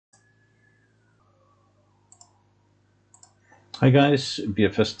Hi guys,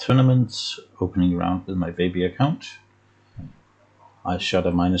 BFS tournaments opening round with my baby account. I shot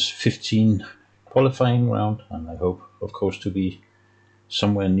a -15 qualifying round, and I hope, of course, to be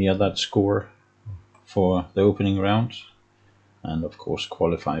somewhere near that score for the opening round, and of course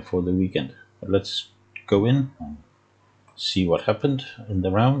qualify for the weekend. But let's go in and see what happened in the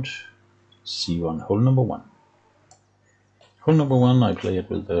round. See you on hole number one. Hole number one, I play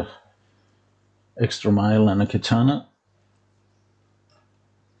it with the extra mile and a katana.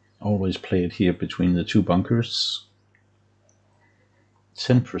 Always play it here between the two bunkers.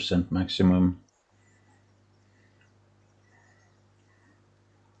 10% maximum.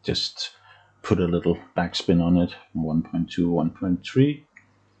 Just put a little backspin on it, 1.2, 1.3.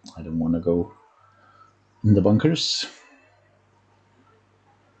 I don't want to go in the bunkers.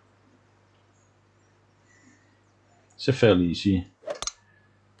 It's a fairly easy,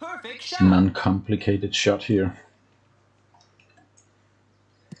 non-complicated shot here.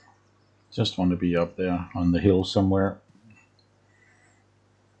 Just want to be up there on the hill somewhere.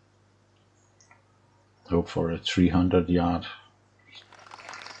 Hope for a 300-yard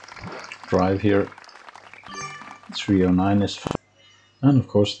drive here. 309 is fine. And of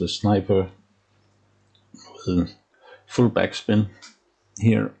course the sniper with full backspin.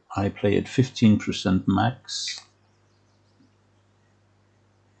 Here I play at 15% max.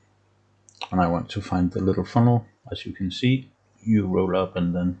 And I want to find the little funnel. As you can see, you roll up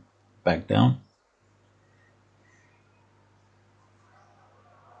and then back down.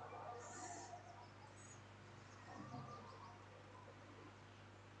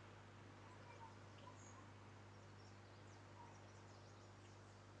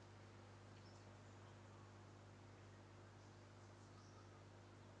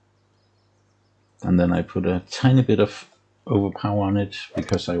 And then I put a tiny bit of overpower on it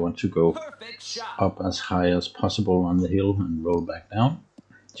because I want to go up as high as possible on the hill and roll back down,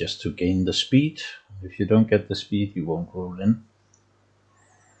 just to gain the speed. If you don't get the speed, you won't roll in.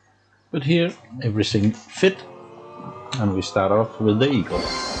 But here everything fit, and we start off with the eagle.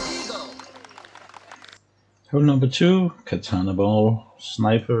 Hole number two, katana ball,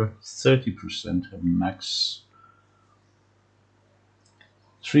 sniper, 30% max.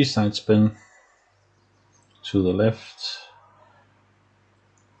 3 side spin to the left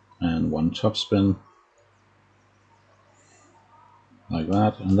and 1 top spin like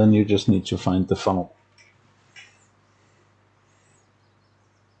that, and then you just need to find the funnel.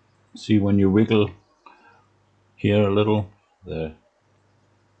 See, when you wiggle here a little, there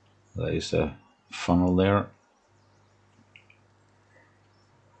is a funnel there.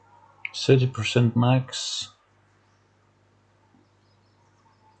 30% max.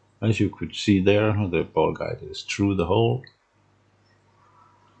 As you could see there, the ball guide is through the hole.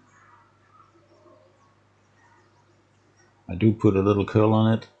 I do put a little curl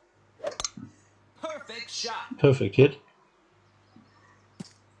on it. Perfect shot. Perfect hit.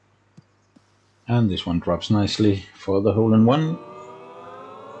 And this one drops nicely for the hole in one.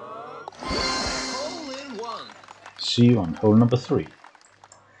 Hole in one. See you on hole number 3.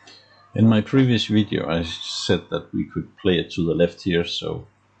 In my previous video I said that we could play it to the left here, so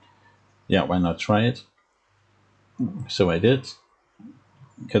yeah, why not try it? So I did.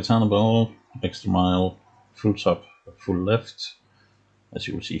 Katana ball, extra mile, full top, full left, as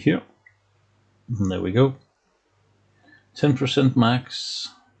you will see here. And there we go. 10% max.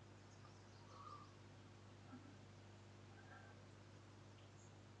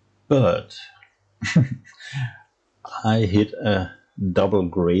 But I hit a double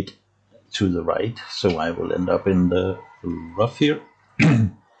grade to the right, so I will end up in the rough here.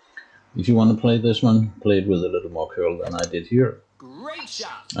 If you want to play this one, play it with a little more curl than I did here. Great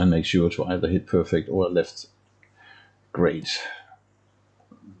shot. And make sure to either hit perfect or left grade.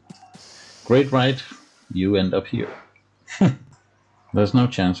 Great right, you end up here. There's no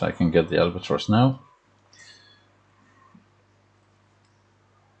chance I can get the albatross now.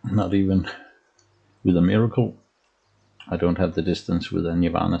 Not even with a miracle. I don't have the distance with a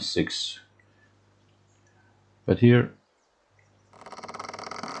Nirvana 6. But here,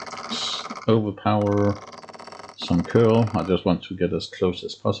 overpower, some curl. I just want to get as close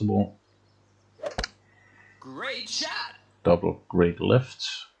as possible. Great shot. Double great left.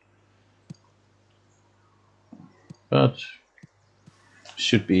 But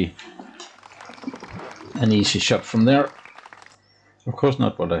should be an easy shot from there. Of course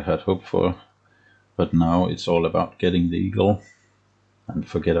not what I had hoped for, but now it's all about getting the eagle and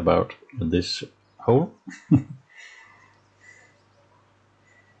forget about this hole.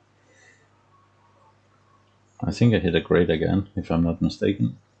 I think I hit a great again, if I'm not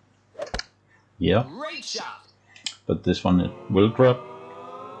mistaken. Yeah. Great shot. but this one it will drop.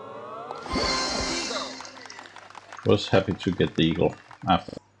 Eagle. Was happy to get the eagle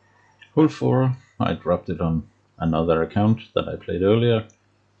after. Hole 4, I dropped it on another account that I played earlier.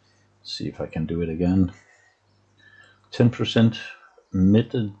 See if I can do it again. 10%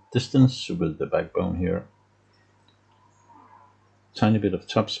 mid distance with the backbone here. Tiny bit of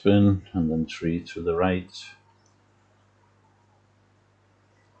topspin and then 3 to the right.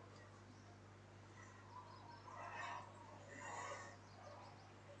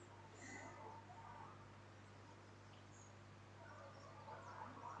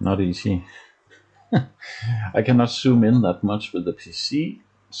 Not easy. I cannot zoom in that much with the PC,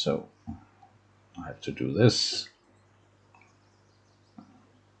 so I have to do this.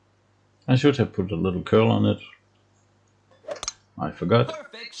 I should have put a little curl on it. I forgot.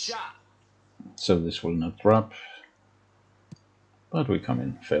 Perfect shot. So this will not drop. But we come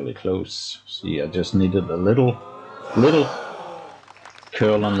in fairly close. See, I just needed a little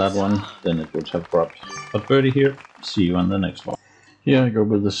curl on that one, then it would have dropped. But birdie here. See you on the next one. Here I go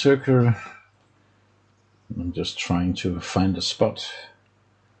with the circle. I'm just trying to find a spot.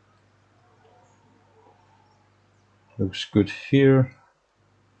 Looks good here.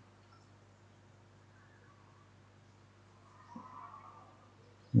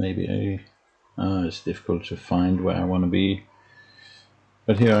 Maybe it's difficult to find where I want to be.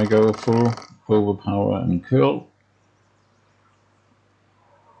 But here I go, full overpower and curl.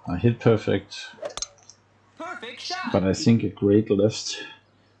 I hit perfect. Perfect shot. But I think a great left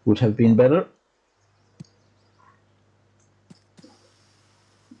would have been better.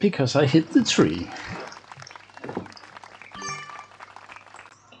 Because I hit the tree.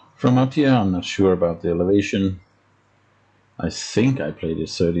 From up here, I'm not sure about the elevation. I think I played it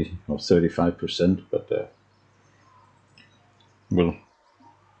 30 or 35%, but will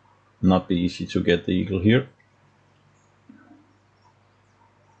not be easy to get the eagle here.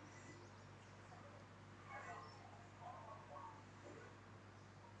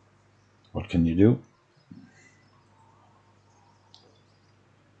 What can you do?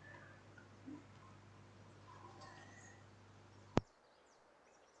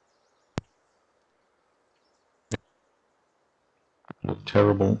 Look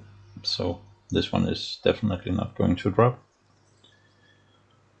terrible, so this one is definitely not going to drop.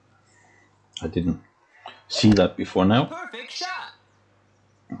 I didn't see that before now. Perfect shot.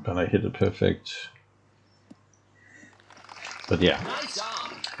 But I hit it perfect. But yeah, Nice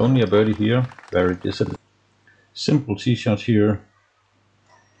on. only a birdie here, very disappointing. Simple tee shot here.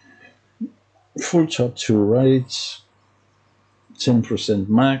 Full top to right, 10%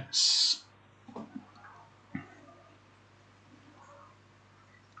 max.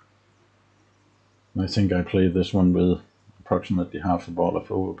 I think I played this one with approximately half a ball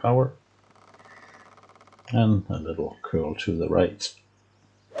of overpower. And a little curl to the right.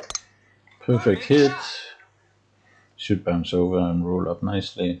 Perfect hit. Should bounce over and roll up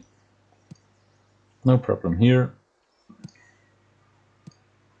nicely. No problem here.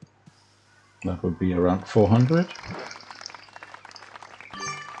 That would be around 400.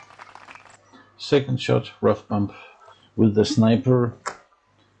 Second shot, rough bump with the sniper.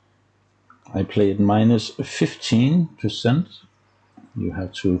 I played minus 15%. You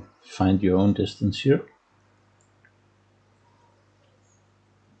have to find your own distance here.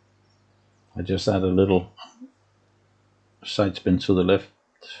 I just add a little side spin to the left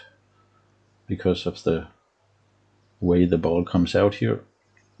because of the way the ball comes out here.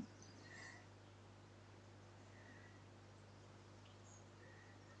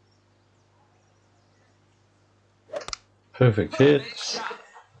 Perfect hit.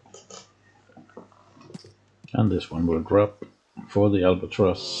 And this one will drop for the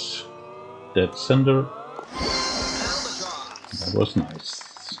albatross. Dead center. That was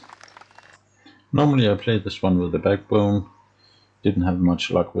nice. Normally I play this one with the backbone. Didn't have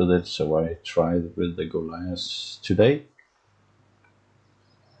much luck with it, so I tried with the Goliath today.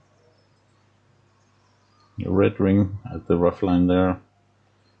 A red ring at the rough line there.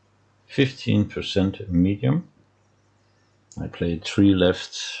 15% medium. I played 3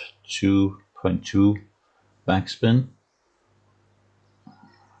 left, 2.2 backspin.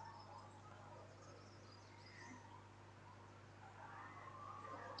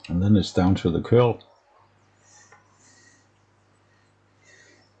 And then it's down to the curl.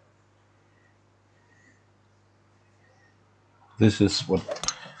 This is what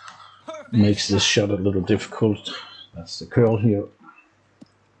makes this shot a little difficult. That's the curl here.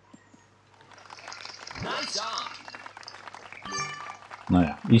 Nice on. Now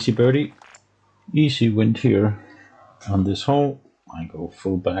yeah, easy birdie. Easy wind here on this hole. I go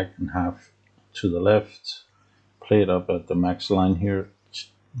full back and half to the left. play it up at the max line here,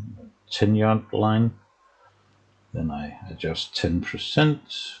 10-yard line. Then I adjust 10%.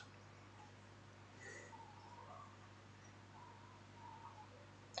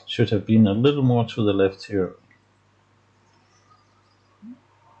 Should have been a little more to the left here.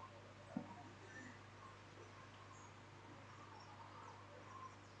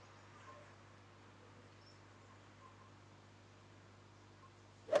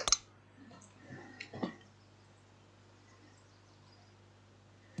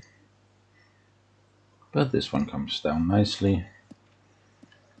 But this one comes down nicely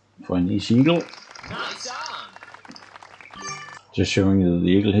for an easy eagle. Nice on. Just showing you the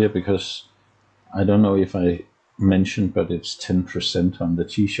eagle here because I don't know if I mentioned, but it's 10% on the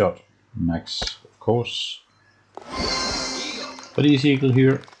tee shot max, of course. Eagle. But easy eagle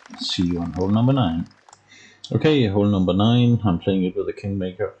here. See you on hole number 9. Okay, hole number 9. I'm playing it with the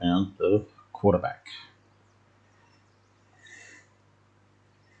kingmaker and the quarterback.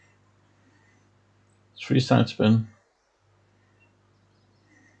 Three side spin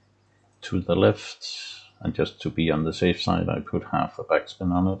to the left, and just to be on the safe side, I put half a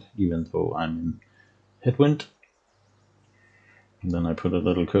backspin on it, even though I'm in headwind. And then I put a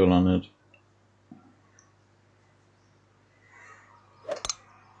little curl on it.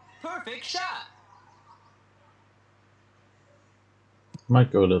 Perfect shot.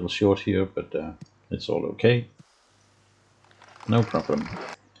 Might go a little short here, but it's all okay. No problem.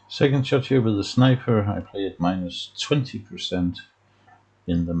 Second shot here with the sniper, I play it minus 20%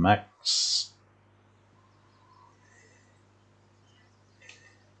 in the max.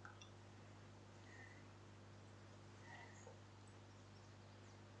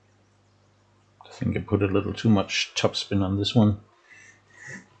 I think I put a little too much topspin on this one.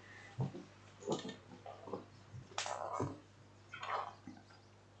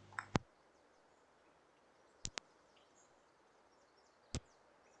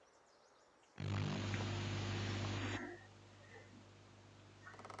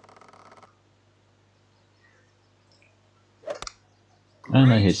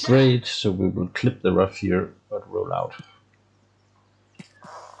 And I hit great, so we will clip the rough here, but roll out.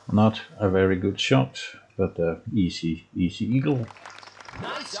 Not a very good shot, but easy eagle.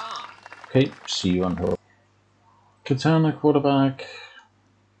 Nice on. Okay, see you on hole. Katana quarterback.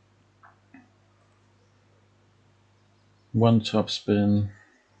 One topspin.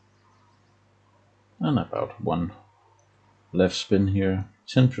 And about one left spin here.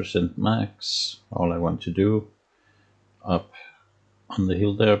 10% max. All I want to do. Up on the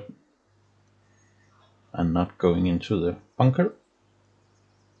hill there. And not going into the bunker.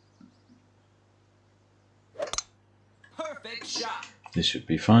 Perfect shot. This should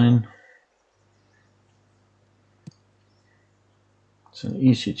be fine. It's an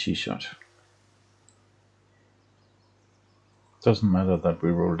easy tee shot. Doesn't matter that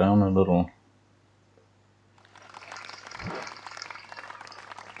we roll down a little.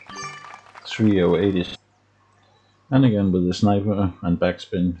 .308 and again with the sniper and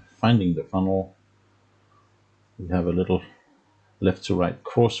backspin, finding the funnel. We have a little left to right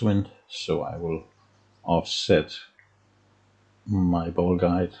crosswind, so I will offset my ball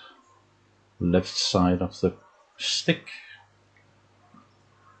guide left side of the stick.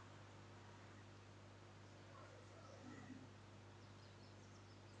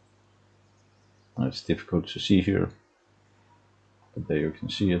 It's difficult to see here, but there you can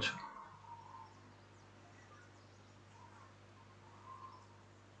see it.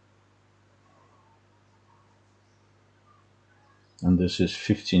 And this is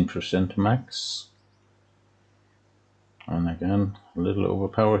 15% max. And again, a little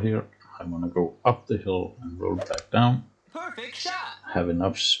overpower here. I want to go up the hill and roll back down. Perfect shot. Have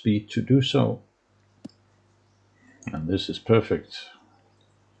enough speed to do so. And this is perfect.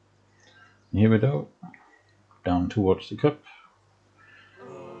 Here we go. Down towards the cup.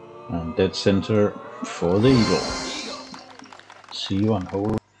 And dead center for the eagle. See you on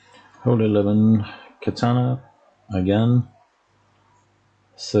hole 11. Katana again.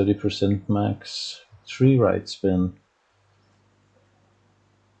 30% max. 3 right spin.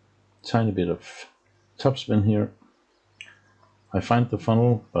 Tiny bit of topspin here. I find the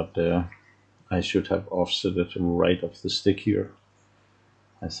funnel, but I should have offset it right off the stick here.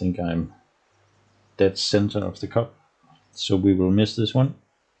 I think I'm dead center of the cup, so we will miss this one.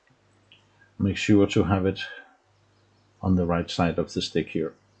 Make sure to have it on the right side of the stick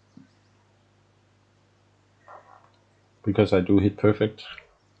here, because I do hit perfect.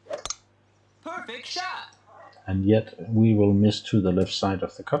 Perfect shot. And yet we will miss to the left side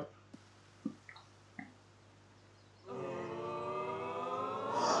of the cup.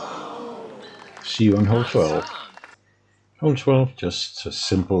 See you on hole 12. Hole 12, just a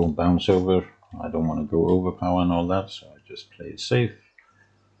simple bounce over. I don't want to go overpower and all that, so I just play it safe.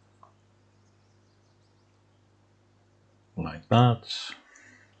 Like that.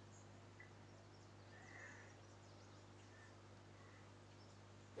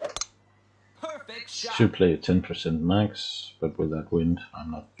 Perfect shot. Should play a 10% max, but with that wind, I'm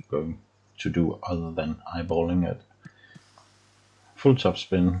not going to do other than eyeballing it. Full top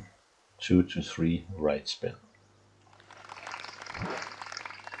spin, 2 to 3 right spin.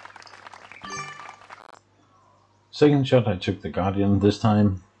 Second shot, I took the Guardian this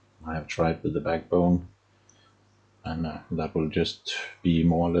time. I have tried with the backbone, and that will just be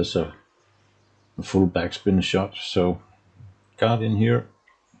more or less a full backspin shot. So Guardian here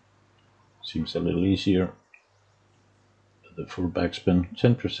seems a little easier. The full backspin,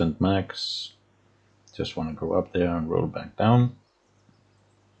 10% max. Just want to go up there and roll back down.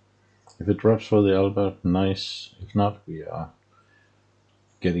 If it drops for the Albert, nice. If not, we are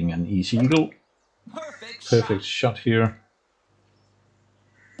getting an easy eagle. Perfect shot here.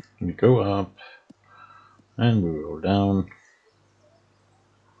 We go up and we roll down.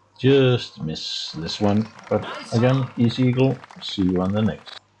 Just miss this one, but again, easy eagle. See you on the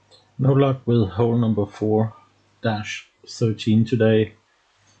next. No luck with hole number 4-13 today.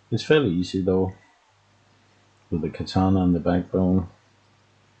 It's fairly easy though, with the katana and the backbone.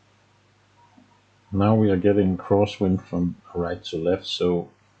 Now we are getting crosswind from right to left, so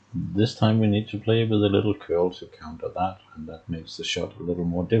this time we need to play with a little curl to counter that, and that makes the shot a little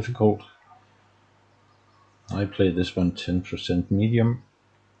more difficult. I play this one 10% medium.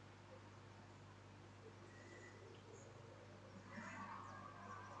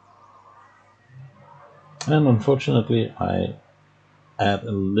 And unfortunately I add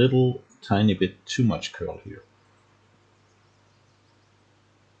a little tiny bit too much curl here.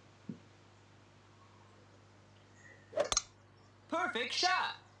 Perfect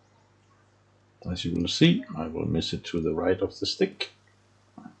shot. As you will see, I will miss it to the right of the stick.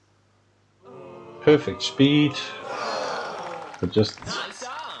 Perfect speed, but just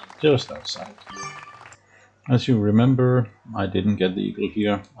outside. As you remember, I didn't get the eagle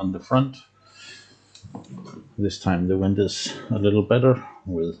here on the front. This time the wind is a little better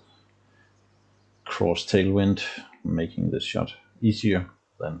with cross tailwind, making this shot easier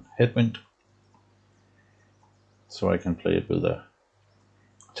than headwind. So I can play it with a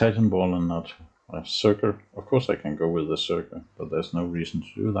Titan ball and not a circle. Of course I can go with the circle, but there's no reason to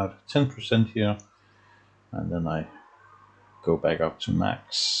do that. 10% here, and then I go back up to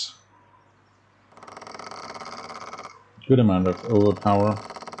max. Good amount of overpower.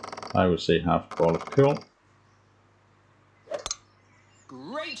 I would say half ball of curl.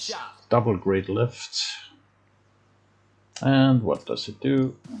 Great shot. Double great left. And what does it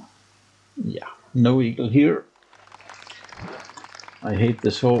do? Yeah, no eagle here. I hate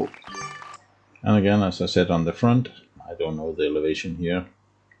this hole. And again, as I said on the front, I don't know the elevation here.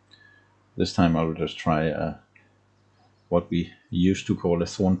 This time I will just try what we used to call a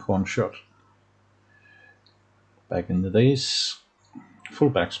thorn pawn shot. Back in the days,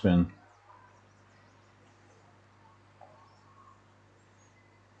 full backspin.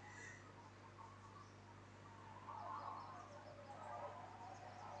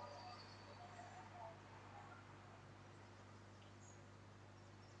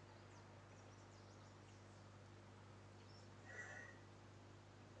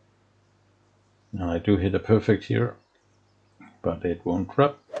 And I do hit a perfect here, but it won't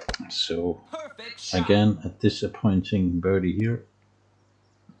grab. So again, a disappointing birdie here.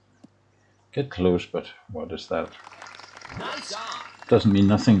 Get close, but what is that? Doesn't mean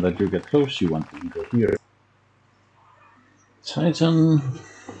nothing that you get close, you want to go here. Titan,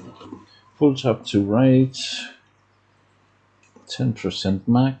 full top to right, 10%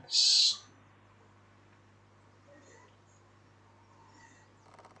 max.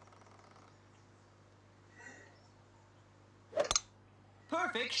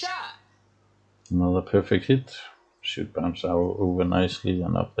 Perfect shot. Another perfect hit. Should bounce out over nicely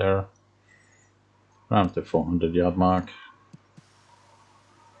and up there. Around the 400-yard mark.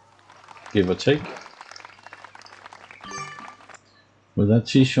 Give or take. With that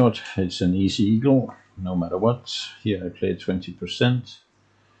tee shot, it's an easy eagle, no matter what. Here I play 20%.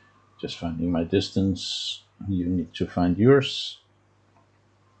 Just finding my distance. You need to find yours.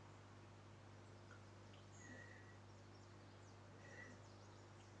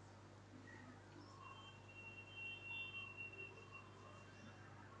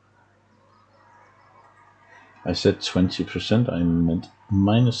 I said 20%, I meant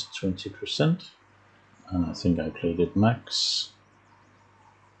minus 20%, and I think I played it max.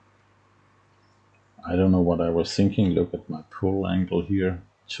 I don't know what I was thinking. Look at my pull angle here.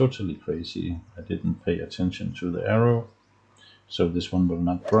 Totally crazy. I didn't pay attention to the arrow. So this one will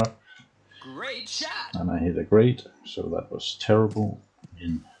not drop. Great shot. And I hit a great. So that was terrible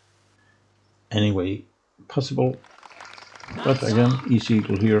in any way possible. But again, easy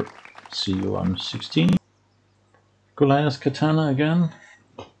eagle here. See you on 16. Goliath Katana again.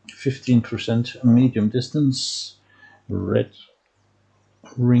 15% medium distance. Red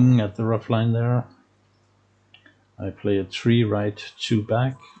ring at the rough line there. I play a 3 right, 2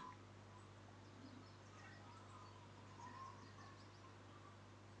 back.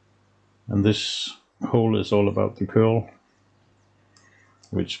 And this hole is all about the curl,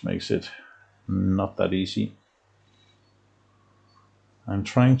 which makes it not that easy. I'm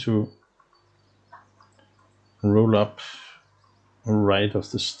trying to roll up right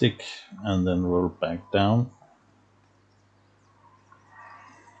of the stick and then roll back down.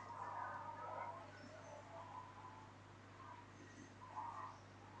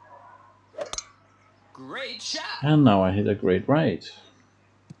 Great shot. And now I hit a great right,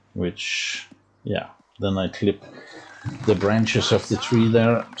 which, yeah, then I clip the branches of the tree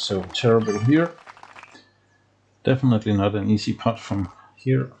there, so terrible here. Definitely not an easy putt from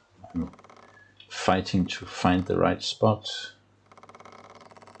here. I'm fighting to find the right spot.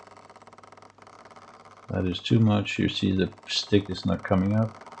 That is too much. You see the stick is not coming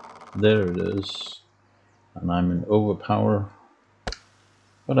up. There it is. And I'm in overpower.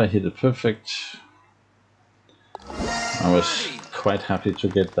 But I hit it perfect. I was quite happy to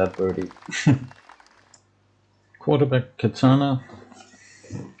get that birdie. Quarterback Katana.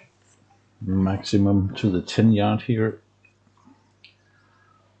 Maximum to the 10-yard here.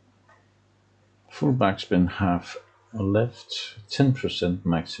 Full backspin, half left, 10%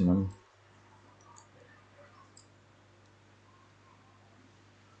 maximum.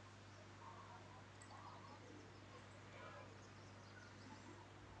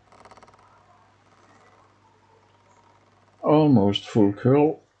 Almost full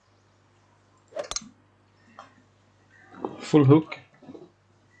curl. Full hook.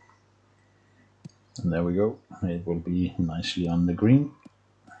 And there we go. It will be nicely on the green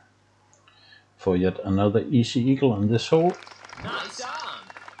for yet another easy eagle on this hole. Nice on.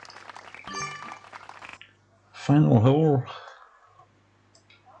 Final hole.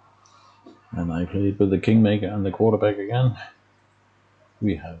 And I played with the kingmaker and the quarterback again.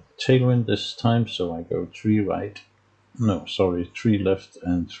 We have tailwind this time, so I go 3 right. No, sorry, 3 left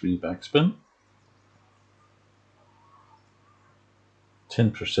and 3 backspin.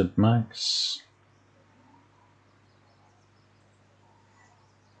 10% max.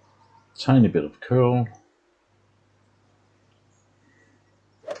 Tiny bit of curl.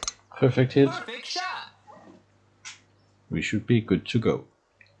 Perfect hit. Perfect shot. We should be good to go.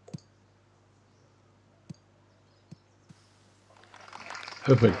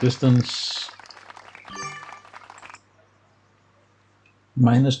 Perfect distance.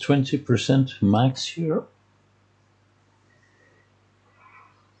 Minus 20% max here.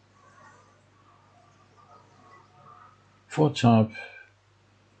 For top.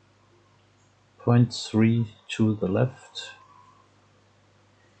 0.3 to the left.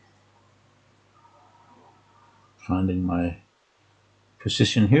 Finding my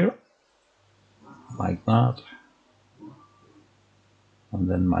position here, like that, and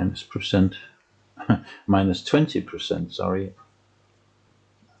then minus 20%, sorry.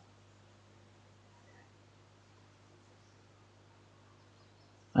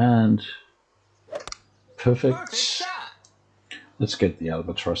 And perfect. Shot. Let's get the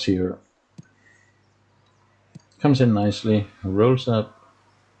albatross here. Comes in nicely, rolls up,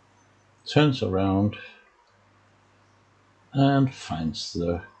 turns around, and finds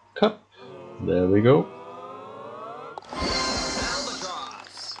the cup. There we go.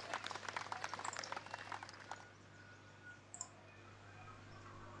 Albatross.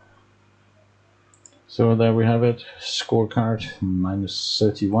 So there we have it. Scorecard minus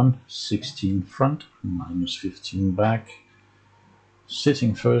 31, 16 front, minus 15 back.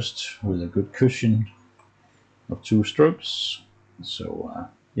 Sitting first with a good cushion of 2 strokes. So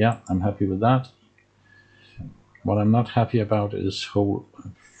yeah, I'm happy with that. What I'm not happy about is hole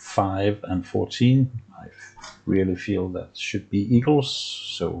 5 and 14. I really feel that should be eagles,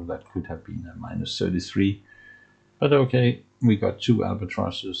 so that could have been a minus 33. But okay, we got 2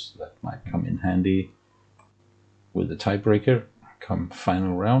 albatrosses that might come in handy with the tiebreaker come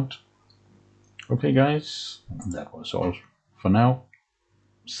final round. Okay guys, that was all for now.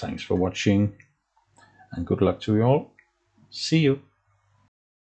 Thanks for watching and good luck to you all. See you.